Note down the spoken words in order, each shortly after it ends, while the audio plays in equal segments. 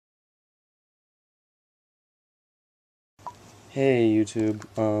Hey YouTube,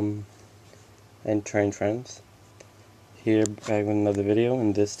 and train friends, here back with another video,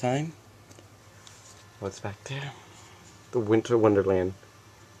 and this time, what's back there? The Winter Wonderland.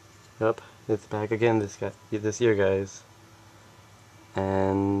 Yup, it's back again this year, guys.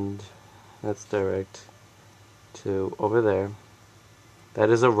 And let's direct to over there. That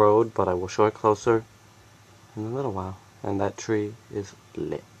is a road, but I will show it closer in a little while. And that tree is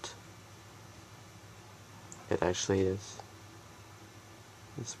lit. It actually is.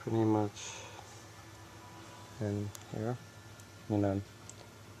 It's pretty much in here, this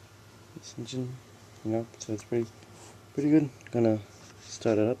engine, so it's pretty good. Gonna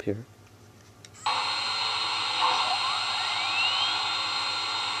start it up here.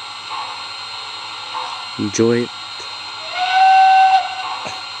 Enjoy it.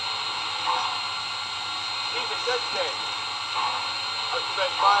 Keep it good, I've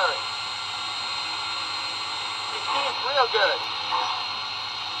been firing. He seems real good.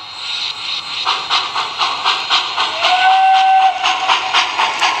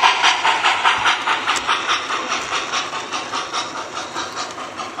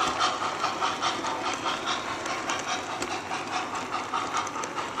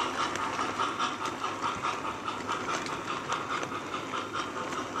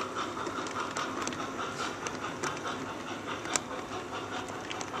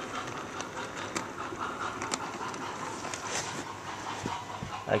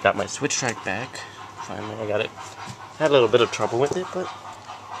 I got my switch track back. Finally, I got it. Had a little bit of trouble with it, but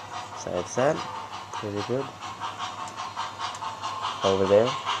besides that, pretty good. Over there.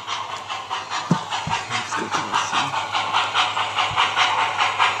 Let's go to the sea.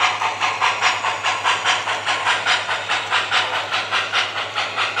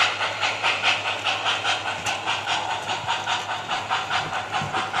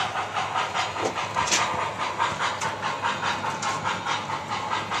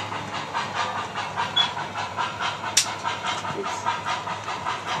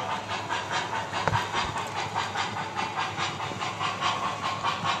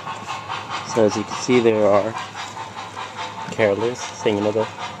 So as you can see, there are carolers singing to the,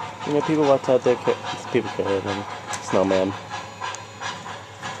 people watch out there, people caroling, and snowman,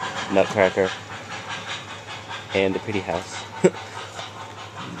 nutcracker, and the pretty house.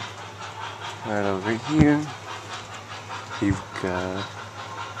 Right over here, you've got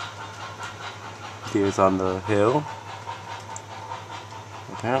deers on the hill,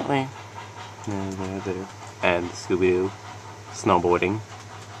 apparently, there, and Scooby-Doo snowboarding.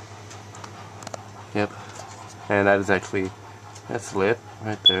 Yep, and that is actually, that's lit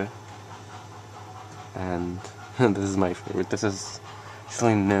right there. And this is my favorite. This is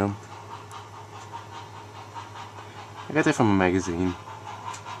actually new. I got it from a magazine.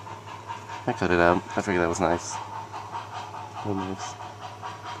 I cut it out. I figured that was nice. Real nice.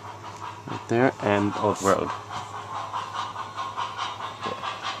 Right there, and oh, the road. Yeah,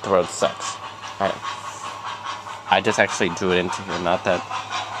 the road sucks. I just actually drew it into here, not that.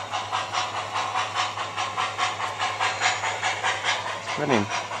 Pretty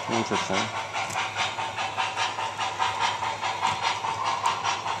interesting.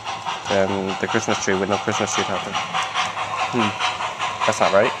 And the Christmas tree with no Christmas tree topper. That's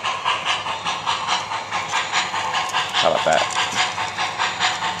not right. How about that?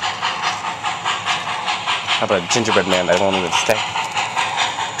 How about a gingerbread man that won't even stay?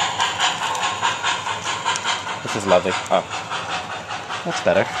 This is lovely. Oh, that's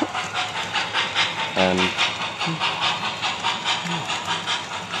better. And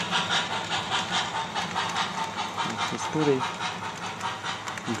it's pretty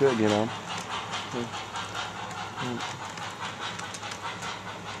good,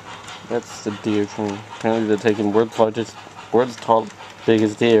 That's the deer from, apparently they're taking world's tall,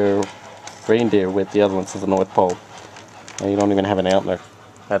 biggest deer, reindeer, with the other one to the North Pole. And you don't even have an antler.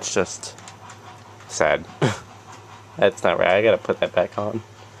 That's just sad. That's not right. I gotta put that back on.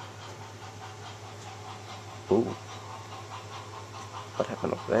 Ooh. What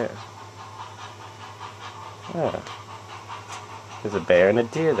happened over there? Yeah. There's a bear and a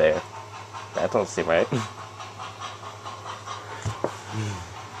deer there. That don't seem right.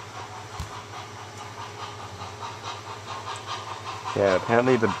 Yeah,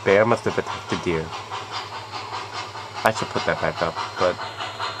 apparently the bear must have attacked the deer. I should put that back up, but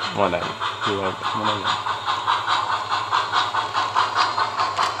one night. Well,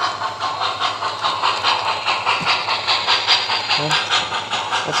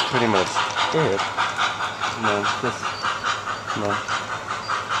 that's pretty much it. No.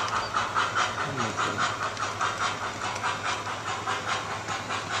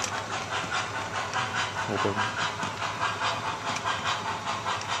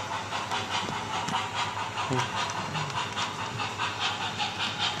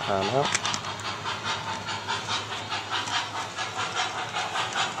 time out.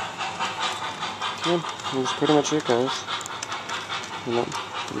 Okay, that's pretty much it, guys. You know,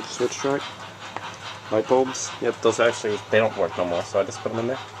 switch right. Light bulbs. Yep, those actually, they don't work no more, so I just put them in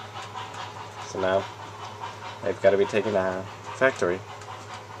there. So now, they've got to be taken to factory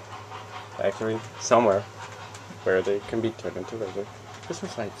somewhere where they can be turned into regular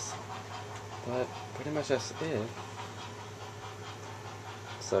Christmas lights. But pretty much that's it.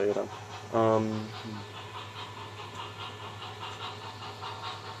 So, you know,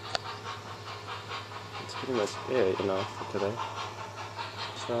 that's pretty much it, you know, for today.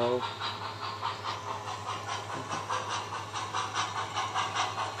 So,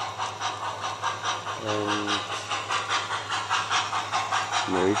 and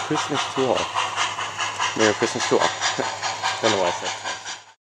Merry Christmas to all. Merry Christmas to all. Don't know why I said that.